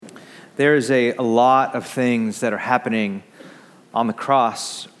There's a lot of things that are happening on the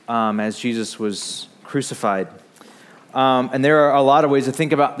cross as Jesus was crucified. And there are a lot of ways to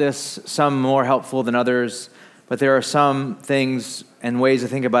think about this, some more helpful than others, but there are some things and ways to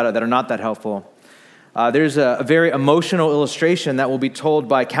think about it that are not that helpful. There's a very emotional illustration that will be told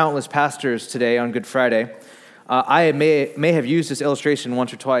by countless pastors today on Good Friday. I may have used this illustration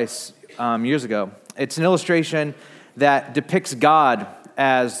once or twice years ago. It's an illustration that depicts God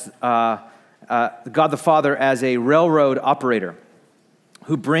as God the Father as a railroad operator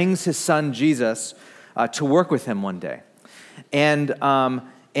who brings his son Jesus to work with him one day, and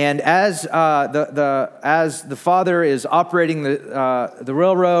as the Father is operating the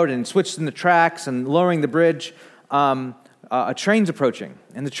railroad and switching the tracks and lowering the bridge, a train's approaching,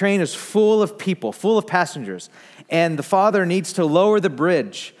 and the train is full of people, full of passengers, and the Father needs to lower the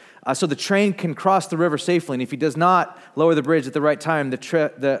bridge so the train can cross the river safely. And if he does not lower the bridge at the right time, the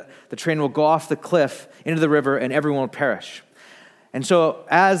train will go off the cliff into the river and everyone will perish. And so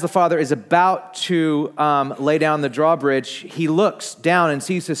as the Father is about to lay down the drawbridge, he looks down and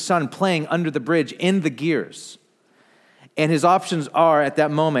sees his son playing under the bridge in the gears. And his options are, at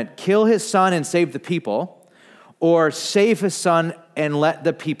that moment, kill his son and save the people, or save his son and let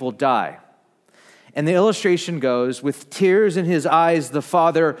the people die. And the illustration goes, with tears in his eyes, the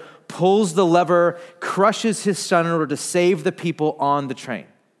Father pulls the lever, crushes his son in order to save the people on the train.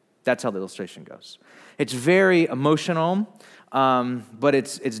 That's how the illustration goes. It's very emotional, but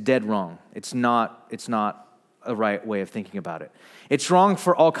it's dead wrong. It's not a right way of thinking about it. It's wrong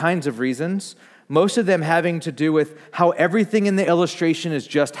for all kinds of reasons, most of them having to do with how everything in the illustration is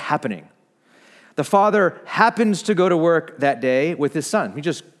just happening. The Father happens to go to work that day with his son. He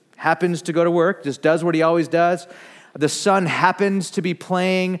just happens to go to work, just does what he always does. The son happens to be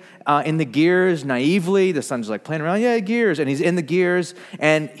playing in the gears naively. The son's like playing around, gears. And he's in the gears,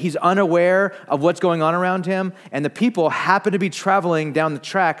 and he's unaware of what's going on around him. And the people happen to be traveling down the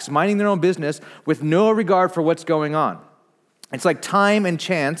tracks, minding their own business with no regard for what's going on. It's like time and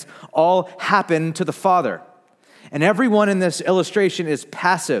chance all happen to the Father. And everyone in this illustration is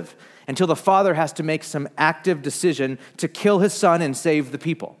passive until the Father has to make some active decision to kill his son and save the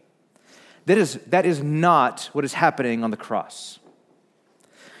people. That is not what is happening on the cross.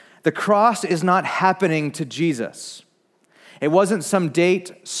 The cross is not happening to Jesus. It wasn't some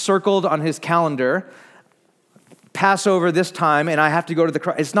date circled on his calendar, Passover this time, and I have to go to the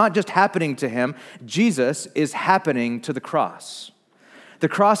cross. It's not just happening to him. Jesus is happening to the cross. The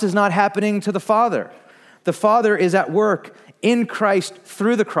cross is not happening to the Father. The Father is at work in Christ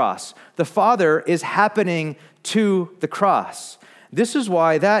through the cross. The Father is happening to the cross. This is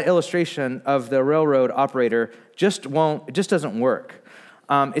why that illustration of the railroad operator just doesn't work.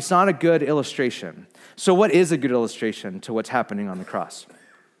 It's not a good illustration. So what is a good illustration to what's happening on the cross?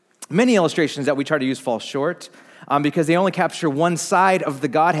 Many illustrations that we try to use fall short because they only capture one side of the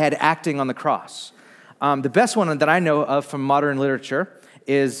Godhead acting on the cross. The best one that I know of from modern literature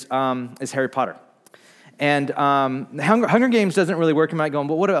is Harry Potter. And Hunger Games doesn't really work. You might go,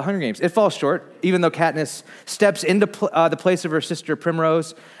 but what about Hunger Games? It falls short, even though Katniss steps into the place of her sister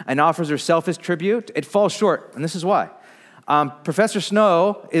Primrose and offers herself as tribute. It falls short, and this is why. Professor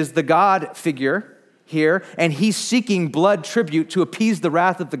Snow is the God figure here, and he's seeking blood tribute to appease the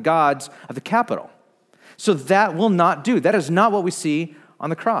wrath of the gods of the Capitol. So that will not do. That is not what we see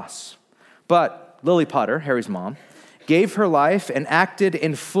on the cross. But Lily Potter, Harry's mom, gave her life and acted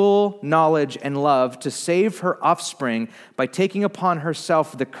in full knowledge and love to save her offspring by taking upon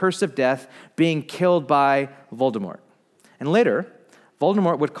herself the curse of death, being killed by Voldemort. And later,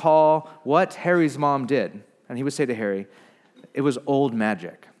 Voldemort would call what Harry's mom did, and he would say to Harry, it was old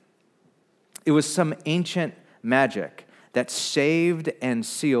magic. It was some ancient magic that saved and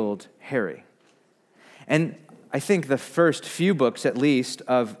sealed Harry. And I think the first few books, at least,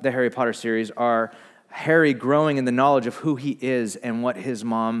 of the Harry Potter series are Harry growing in the knowledge of who he is and what his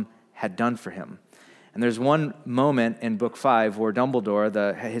mom had done for him. And there's one moment in book 5 where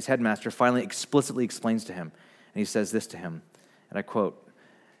Dumbledore, his headmaster, finally explicitly explains to him, and he says this to him, and I quote,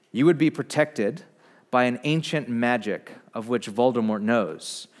 "You would be protected by an ancient magic of which Voldemort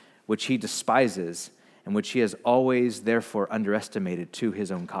knows, which he despises, and which he has always therefore underestimated to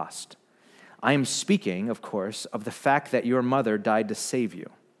his own cost. I am speaking, of course, of the fact that your mother died to save you.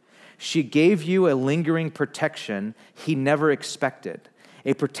 She gave you a lingering protection he never expected,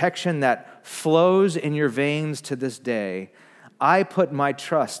 a protection that flows in your veins to this day. I put my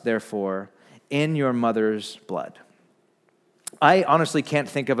trust, therefore, in your mother's blood." I honestly can't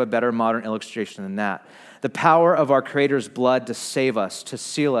think of a better modern illustration than that. The power of our Creator's blood to save us, to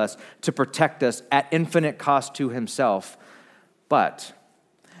seal us, to protect us at infinite cost to himself. But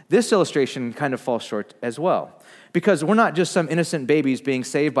this illustration kind of falls short as well. Because we're not just some innocent babies being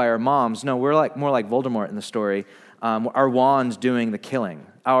saved by our moms. No, we're more like Voldemort in the story. Our wands doing the killing.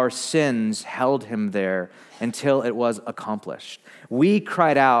 Our sins held him there until it was accomplished. We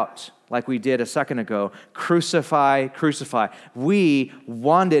cried out, like we did a second ago, crucify, crucify. We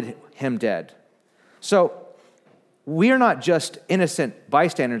wanted him dead. So we are not just innocent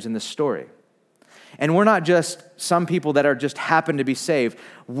bystanders in this story. And we're not just some people that are just happen to be saved.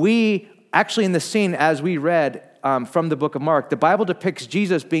 We actually, in the scene, as we read from the book of Mark, the Bible depicts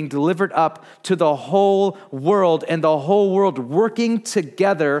Jesus being delivered up to the whole world and the whole world working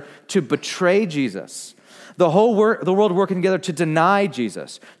together to betray Jesus. The world working together to deny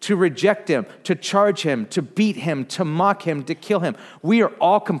Jesus, to reject him, to charge him, to beat him, to mock him, to kill him. We are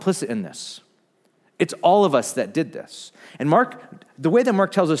all complicit in this. It's all of us that did this. And Mark, the way that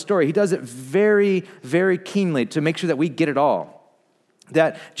Mark tells his story, he does it very, very keenly to make sure that we get it all.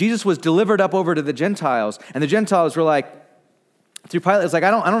 That Jesus was delivered up over to the Gentiles, and the Gentiles were like, through Pilate, it's like,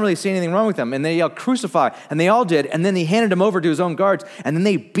 I don't really see anything wrong with them. And they yelled, crucify, and they all did. And then he handed him over to his own guards, and then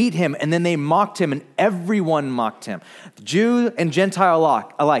they beat him, and then they mocked him, and everyone mocked him. Jew and Gentile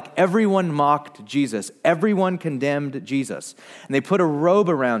alike, everyone mocked Jesus. Everyone condemned Jesus. And they put a robe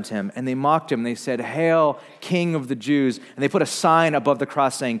around him, and they mocked him. They said, "Hail, King of the Jews." And they put a sign above the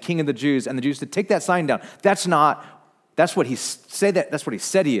cross saying, "King of the Jews." And the Jews said, "Take that sign down. That's what he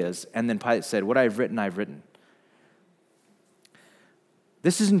said he is." And then Pilate said, "What I've written, I've written."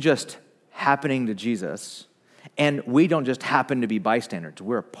 This isn't just happening to Jesus, and we don't just happen to be bystanders.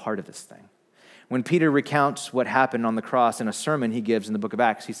 We're a part of this thing. When Peter recounts what happened on the cross in a sermon he gives in the book of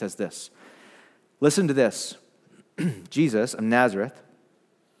Acts, he says this. Listen to this. Jesus of Nazareth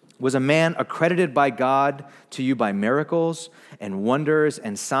was a man accredited by God to you by miracles and wonders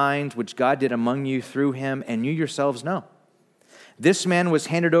and signs which God did among you through him, and you yourselves know. This man was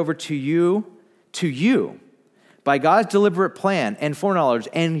handed over to you, by God's deliberate plan and foreknowledge,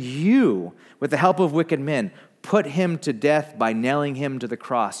 and you, with the help of wicked men, put him to death by nailing him to the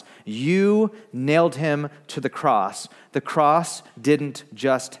cross. You nailed him to the cross. The cross didn't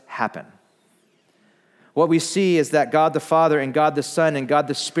just happen. What we see is that God the Father and God the Son and God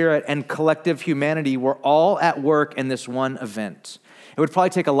the Spirit and collective humanity were all at work in this one event. It would probably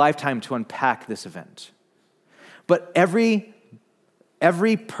take a lifetime to unpack this event. But every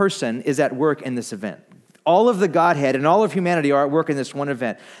person is at work in this event. All of the Godhead and all of humanity are at work in this one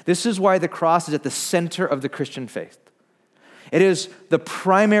event. This is why the cross is at the center of the Christian faith. It is the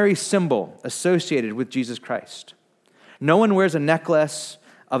primary symbol associated with Jesus Christ. No one wears a necklace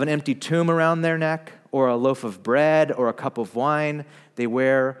of an empty tomb around their neck or a loaf of bread or a cup of wine. They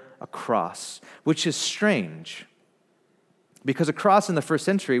wear a cross, which is strange because a cross in the first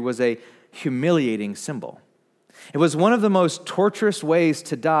century was a humiliating symbol. It was one of the most torturous ways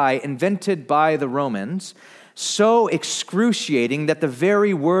to die invented by the Romans, so excruciating that the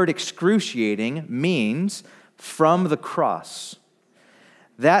very word excruciating means from the cross.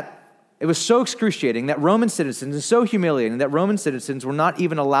 That it was so excruciating that Roman citizens, and so humiliating that Roman citizens were not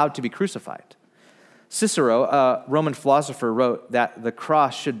even allowed to be crucified. Cicero, a Roman philosopher, wrote that the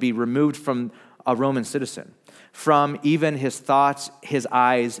cross should be removed from a Roman citizen, from even his thoughts, his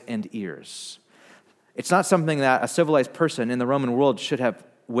eyes, and ears. It's not something that a civilized person in the Roman world should have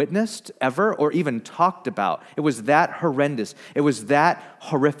witnessed ever or even talked about. It was that horrendous. It was that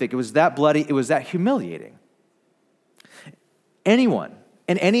horrific. It was that bloody. It was that humiliating. Anyone,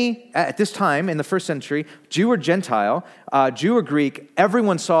 at this time in the first century, Jew or Gentile, Jew or Greek,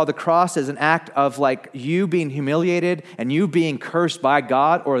 everyone saw the cross as an act of like you being humiliated and you being cursed by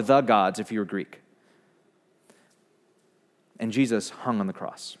God or the gods if you were Greek. And Jesus hung on the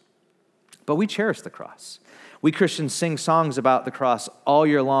cross. But we cherish the cross. We Christians sing songs about the cross all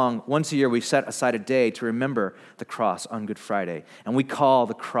year long. Once a year, we set aside a day to remember the cross on Good Friday. And we call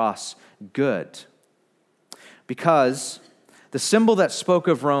the cross good. Because the symbol that spoke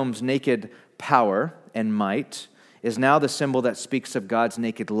of Rome's naked power and might is now the symbol that speaks of God's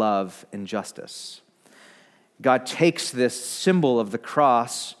naked love and justice. God takes this symbol of the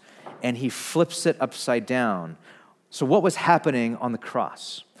cross and he flips it upside down. So what was happening on the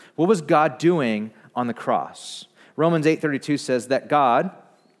cross? What was God doing on the cross? Romans 8:32 says that God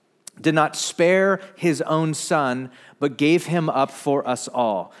did not spare his own son, but gave him up for us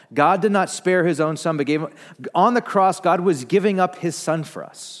all. God did not spare his own son, but gave him. On the cross, God was giving up his son for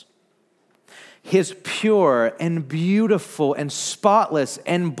us. his pure and beautiful and spotless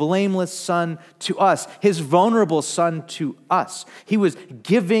and blameless Son to us, his vulnerable Son to us. He was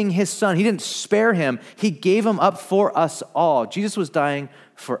giving his Son. He didn't spare him. He gave him up for us all. Jesus was dying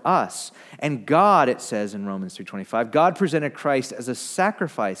for us. And God, it says in Romans 3:25, God presented Christ as a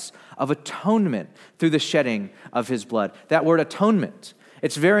sacrifice of atonement through the shedding of his blood. That word atonement,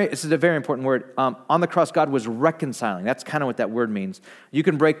 it's a very important word. On the cross, God was reconciling. That's kind of what that word means. You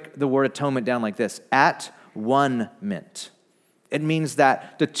can break the word atonement down like this: at one meant. It means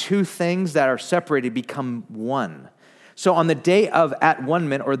that the two things that are separated become one. So on the day of at one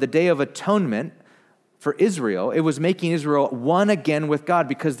meant, or the day of atonement for Israel, it was making Israel one again with God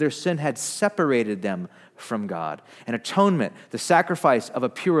because their sin had separated them from God. And atonement, the sacrifice of a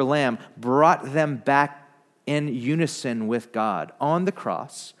pure lamb, brought them back in unison with God. On the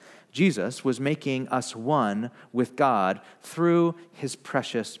cross, Jesus was making us one with God through his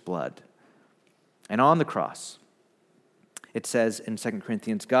precious blood. And on the cross, it says in 2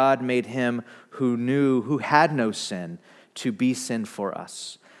 Corinthians, God made him who had no sin to be sin for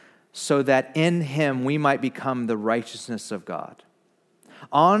us, so that in him we might become the righteousness of God.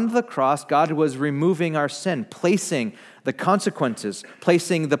 On the cross, God was removing our sin, placing the consequences,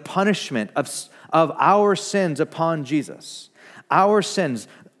 placing the punishment of our sins upon Jesus. Our sins,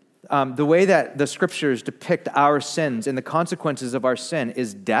 the way that the scriptures depict our sins and the consequences of our sin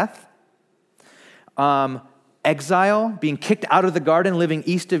is death, exile, being kicked out of the garden, living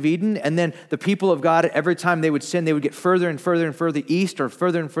east of Eden, and then the people of God, every time they would sin, they would get further and further and further east, or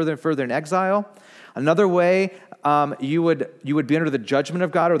further and further and further in exile. Another way you would be under the judgment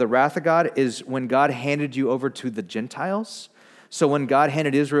of God or the wrath of God is when God handed you over to the Gentiles. So when God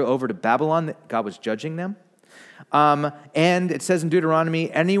handed Israel over to Babylon, God was judging them. And it says in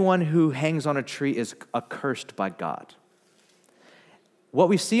Deuteronomy, anyone who hangs on a tree is accursed by God. What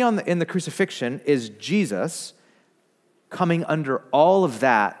we see in the crucifixion is Jesus coming under all of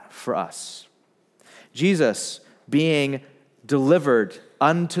that for us. Jesus being delivered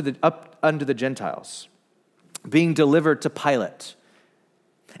unto the Gentiles, being delivered to Pilate,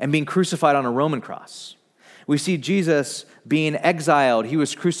 and being crucified on a Roman cross. We see Jesus being exiled. He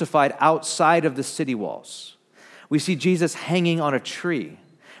was crucified outside of the city walls. We see Jesus hanging on a tree.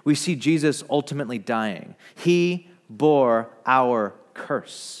 We see Jesus ultimately dying. He bore our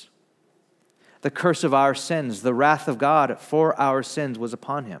curse. The curse of our sins, the wrath of God for our sins was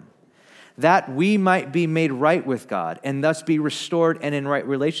upon him, that we might be made right with God and thus be restored and in right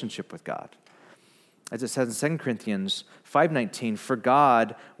relationship with God. As it says in 2 Corinthians 5:19, for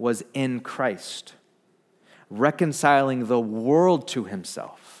God was in Christ, reconciling the world to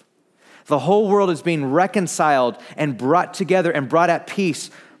himself. The whole world is being reconciled and brought together and brought at peace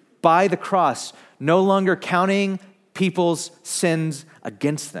by the cross, no longer counting people's sins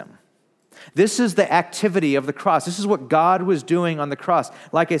against them. This is the activity of the cross. This is what God was doing on the cross.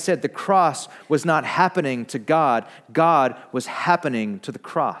 Like I said, the cross was not happening to God. God was happening to the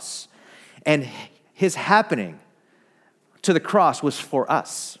cross. And his happening to the cross was for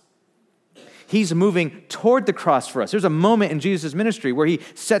us. He's moving toward the cross for us. There's a moment in Jesus' ministry where he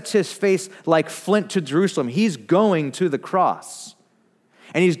sets his face like flint to Jerusalem. He's going to the cross.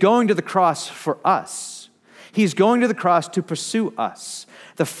 And he's going to the cross for us. He's going to the cross to pursue us.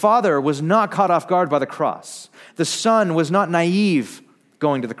 The Father was not caught off guard by the cross. The Son was not naive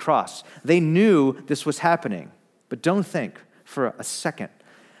going to the cross. They knew this was happening. But don't think for a second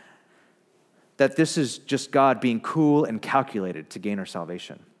that this is just God being cool and calculated to gain our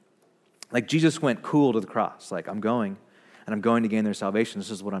salvation. Like Jesus went cool to the cross. Like, I'm going to gain their salvation.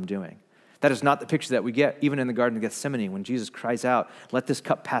 This is what I'm doing. That is not the picture that we get even in the Garden of Gethsemane when Jesus cries out, let this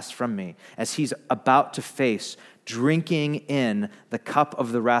cup pass from me, as he's about to face drinking in the cup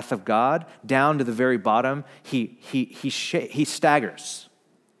of the wrath of God down to the very bottom. He staggers.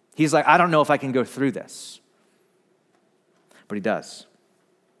 He's like, I don't know if I can go through this. But he does.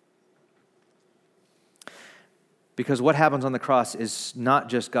 Because what happens on the cross is not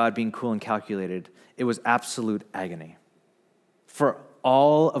just God being cool and calculated. It was absolute agony for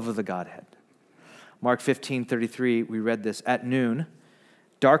all of the Godhead. Mark 15:33, we read this. At noon,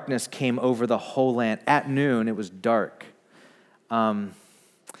 darkness came over the whole land. At noon, it was dark.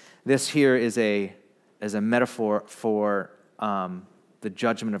 This here is a metaphor for the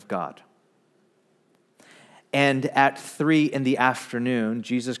judgment of God. And at 3 p.m,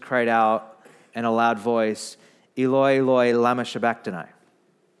 Jesus cried out in a loud voice, Eloi, Eloi, lama sabachthani.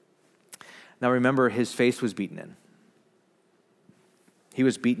 Now remember, his face was beaten in. He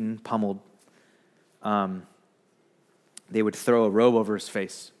was beaten, pummeled. They would throw a robe over his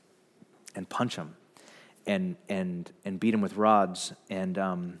face and punch him and beat him with rods and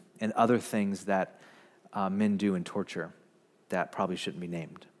and other things that men do in torture that probably shouldn't be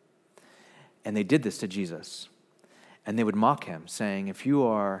named. And they did this to Jesus. And they would mock him, saying, if you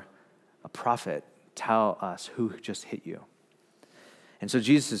are a prophet, tell us who just hit you. And so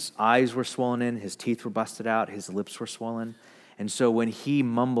Jesus' eyes were swollen in, his teeth were busted out, his lips were swollen. And so when he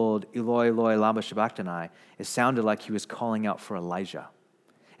mumbled, Eloi, Eloi, lama sabachthani, it sounded like he was calling out for Elijah.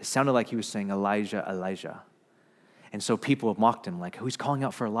 It sounded like he was saying, Elijah, Elijah. And so people mocked him, like, oh, he's calling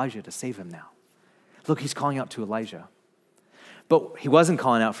out for Elijah to save him now. Look, he's calling out to Elijah. But he wasn't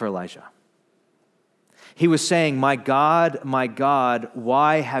calling out for Elijah. He was saying, my God,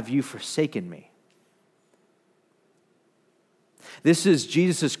 why have you forsaken me? This is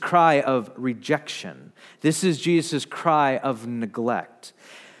Jesus' cry of rejection. This is Jesus' cry of neglect.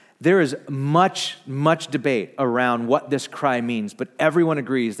 There is much debate around what this cry means, but everyone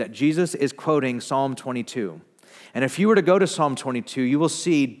agrees that Jesus is quoting Psalm 22. And if you were to go to Psalm 22, you will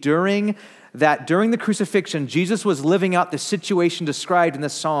see during the crucifixion, Jesus was living out the situation described in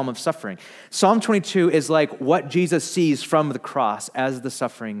this psalm of suffering. Psalm 22 is like what Jesus sees from the cross as the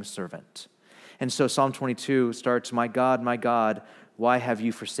suffering servant. And so Psalm 22 starts, my God, why have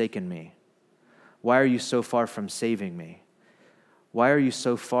you forsaken me? Why are you so far from saving me? Why are you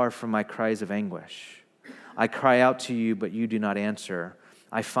so far from my cries of anguish? I cry out to you, but you do not answer.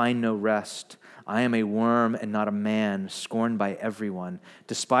 I find no rest. I am a worm and not a man, scorned by everyone,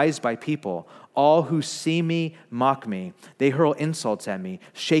 despised by people. All who see me mock me. They hurl insults at me,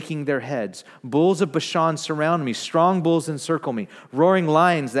 shaking their heads. Bulls of Bashan surround me. Strong bulls encircle me. Roaring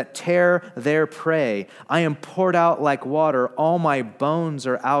lions that tear their prey. I am poured out like water. All my bones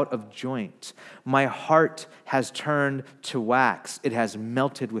are out of joint. My heart has turned to wax. It has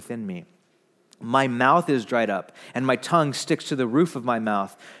melted within me. My mouth is dried up, and my tongue sticks to the roof of my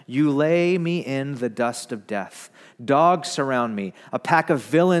mouth. You lay me in the dust of death. Dogs surround me. A pack of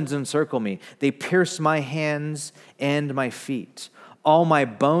villains encircle me. They pierce my hands and my feet. All my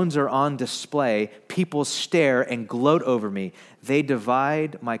bones are on display. People stare and gloat over me. They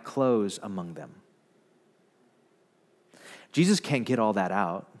divide my clothes among them. Jesus can't get all that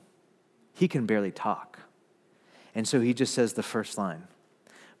out. He can barely talk. And so he just says the first line.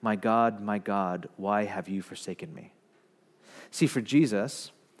 My God, why have you forsaken me? See, for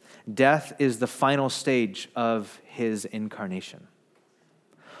Jesus, death is the final stage of his incarnation.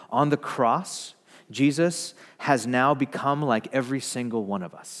 On the cross, Jesus has now become like every single one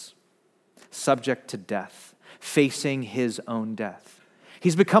of us, subject to death, facing his own death.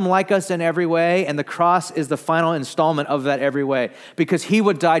 He's become like us in every way, and the cross is the final installment of that every way, because he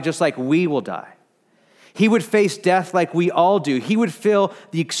would die just like we will die. He would face death like we all do. He would feel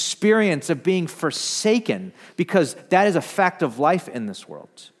the experience of being forsaken, because that is a fact of life in this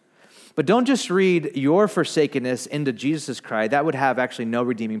world. But don't just read your forsakenness into Jesus' cry. That would have actually no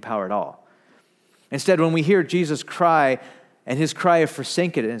redeeming power at all. Instead, when we hear Jesus cry and his cry of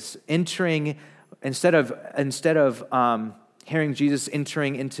forsakenness entering, instead of hearing Jesus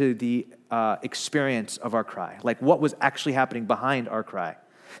entering into the experience of our cry, like what was actually happening behind our cry.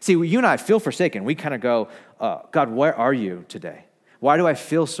 See, you and I feel forsaken. We kind of go, God, where are you today? Why do I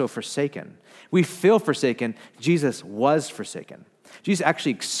feel so forsaken? We feel forsaken. Jesus was forsaken. Jesus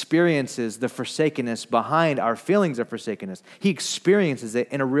actually experiences the forsakenness behind our feelings of forsakenness. He experiences it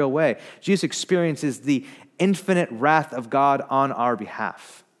in a real way. Jesus experiences the infinite wrath of God on our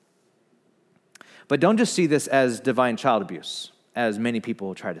behalf. But don't just see this as divine child abuse, as many people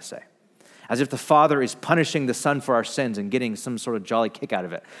will try to say. As if the Father is punishing the Son for our sins and getting some sort of jolly kick out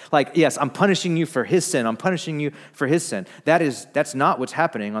of it. Like, yes, I'm punishing you for his sin. I'm punishing you for his sin. That's not what's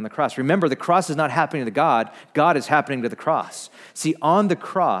happening on the cross. Remember, the cross is not happening to God. God is happening to the cross. See, on the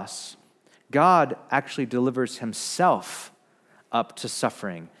cross, God actually delivers himself up to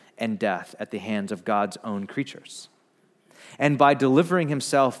suffering and death at the hands of God's own creatures. And by delivering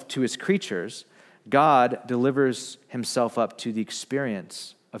himself to his creatures, God delivers himself up to the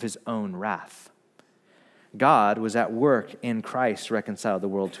experience of his own wrath. God was at work in Christ to reconcile the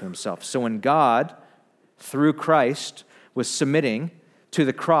world to himself. So when God, through Christ, was submitting to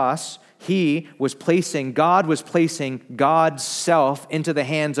the cross, God was placing God's self into the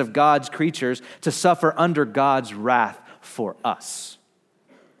hands of God's creatures to suffer under God's wrath for us.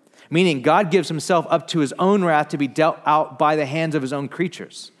 Meaning God gives himself up to his own wrath to be dealt out by the hands of his own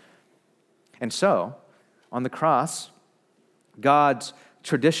creatures. And so, on the cross, God's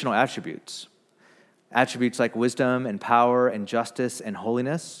traditional attributes like wisdom and power and justice and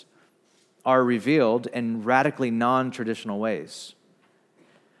holiness, are revealed in radically non-traditional ways.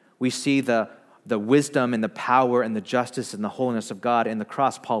 We see the wisdom and the power and the justice and the holiness of God in the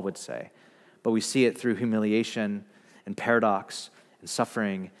cross, Paul would say, but we see it through humiliation and paradox and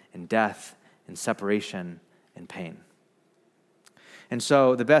suffering and death and separation and pain. And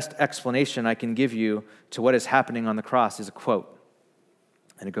so the best explanation I can give you to what is happening on the cross is a quote.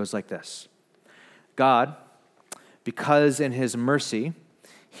 And it goes like this: God, because in his mercy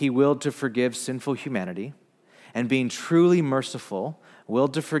he willed to forgive sinful humanity, and being truly merciful,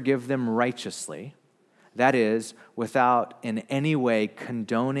 willed to forgive them righteously, that is, without in any way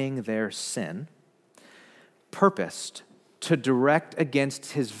condoning their sin, purposed to direct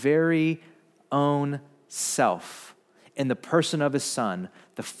against his very own self, in the person of his Son,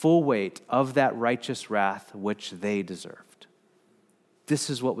 the full weight of that righteous wrath which they deserved. This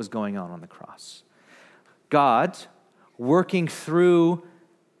is what was going on the cross. God working through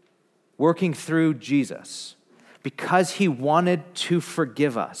Jesus, because he wanted to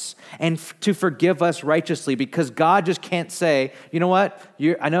forgive us and to forgive us righteously, because God just can't say, you know what,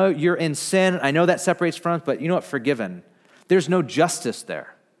 I know you're in sin, I know that separates from us, but you know what, forgiven. There's no justice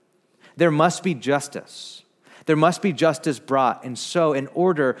there. There must be justice. There must be justice brought. And so in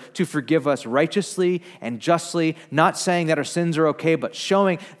order to forgive us righteously and justly, not saying that our sins are okay, but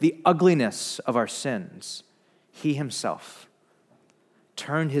showing the ugliness of our sins, he himself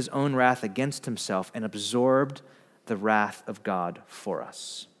turned his own wrath against himself and absorbed the wrath of God for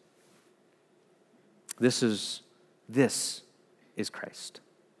us. This is Christ.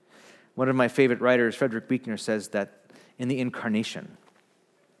 One of my favorite writers, Frederick Buechner, says that in the incarnation,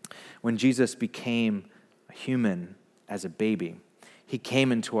 when Jesus became a human as a baby, he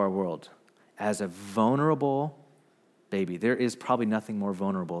came into our world as a vulnerable baby. There is probably nothing more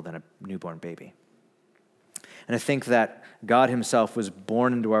vulnerable than a newborn baby. And I think that God himself was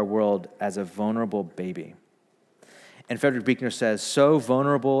born into our world as a vulnerable baby. And Frederick Buechner says, so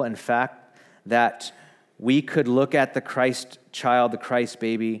vulnerable, in fact, that we could look at the Christ child, the Christ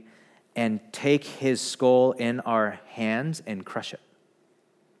baby, and take his skull in our hands and crush it.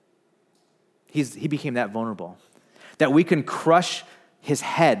 He became that vulnerable, that we can crush his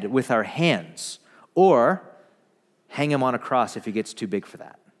head with our hands or hang him on a cross if he gets too big for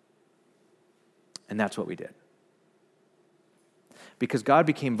that. And that's what we did. Because God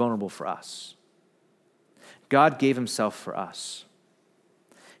became vulnerable for us. God gave himself for us.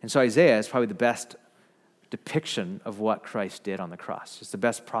 And so Isaiah is probably the best depiction of what Christ did on the cross. It's the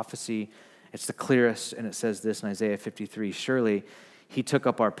best prophecy. It's the clearest, and it says this in Isaiah 53, surely he took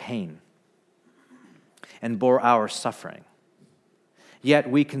up our pain and bore our suffering. Yet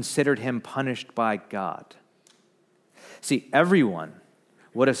we considered him punished by God. See, everyone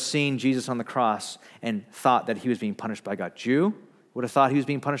would have seen Jesus on the cross and thought that he was being punished by God. Jew would have thought he was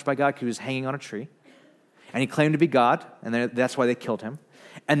being punished by God because he was hanging on a tree. And he claimed to be God, and that's why they killed him.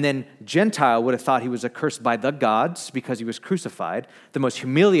 And then Gentile would have thought he was accursed by the gods because he was crucified, the most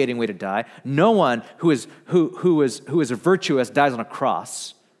humiliating way to die. No one who is virtuous dies on a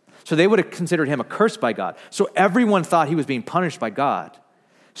cross. So they would have considered him accursed by God. So everyone thought he was being punished by God,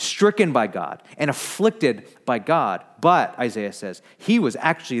 stricken by God, and afflicted by God. But, Isaiah says, he was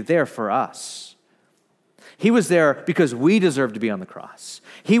actually there for us. He was there because we deserved to be on the cross.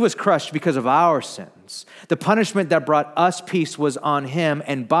 He was crushed because of our sins. The punishment that brought us peace was on him,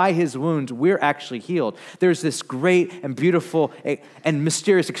 and by his wounds, we're actually healed. There's this great and beautiful and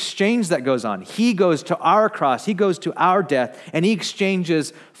mysterious exchange that goes on. He goes to our cross, he goes to our death, and he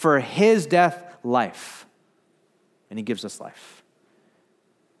exchanges for his death life. And he gives us life.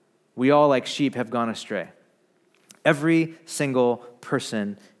 We all, like sheep, have gone astray. Every single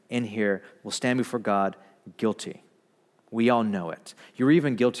person in here will stand before God guilty. We all know it. You're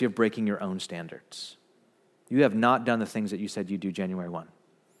even guilty of breaking your own standards. You have not done the things that you said you'd do January 1.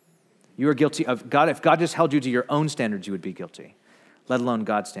 You are guilty of God. If God just held you to your own standards, you would be guilty, let alone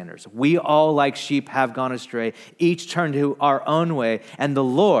God's standards. We all, like sheep, have gone astray, each turned to our own way, and the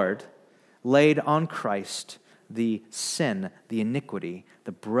Lord laid on Christ the sin, the iniquity,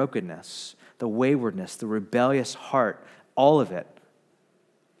 the brokenness, the waywardness, the rebellious heart, all of it,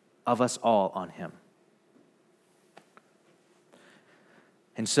 of us all on him.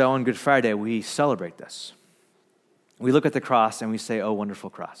 And so on Good Friday, we celebrate this. We look at the cross and we say, oh, wonderful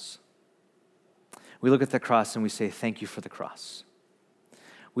cross. We look at the cross and we say, thank you for the cross.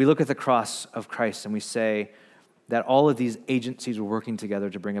 We look at the cross of Christ and we say that all of these agencies were working together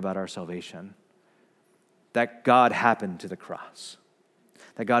to bring about our salvation. That God happened to the cross.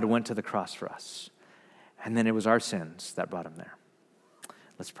 That God went to the cross for us. And then it was our sins that brought him there.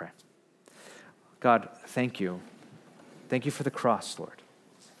 Let's pray. God, thank you. Thank you for the cross, Lord.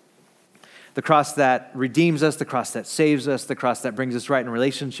 The cross that redeems us, the cross that saves us, the cross that brings us right in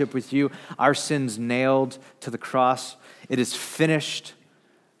relationship with you. Our sins nailed to the cross. It is finished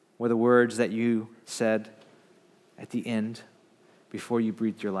were the words that you said at the end. before you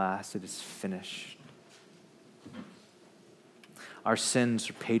breathed your last, it is finished. Our sins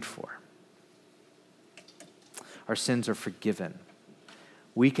are paid for. Our sins are forgiven.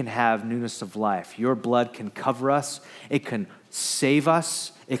 We can have newness of life. Your blood can cover us. It can save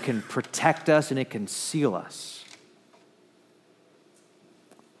us. It can protect us, and it can seal us.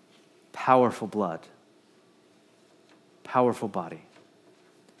 Powerful blood. Powerful body.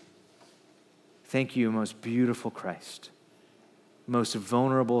 Thank you, most beautiful Christ, most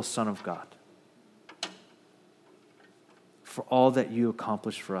vulnerable Son of God, for all that you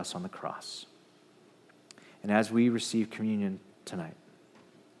accomplished for us on the cross. And as we receive communion tonight,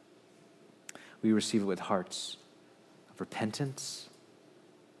 we receive it with hearts of repentance,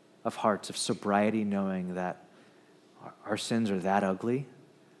 of hearts of sobriety, knowing that our sins are that ugly,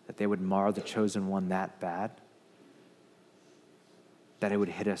 that they would mar the chosen one that bad, that it would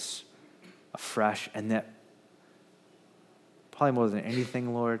hit us afresh, and that probably more than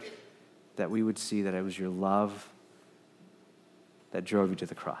anything, Lord, that we would see that it was your love that drove you to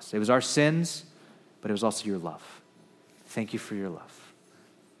the cross. It was our sins, but it was also your love. Thank you for your love.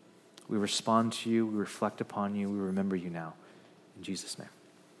 We respond to you, we reflect upon you, we remember you now. In Jesus' name.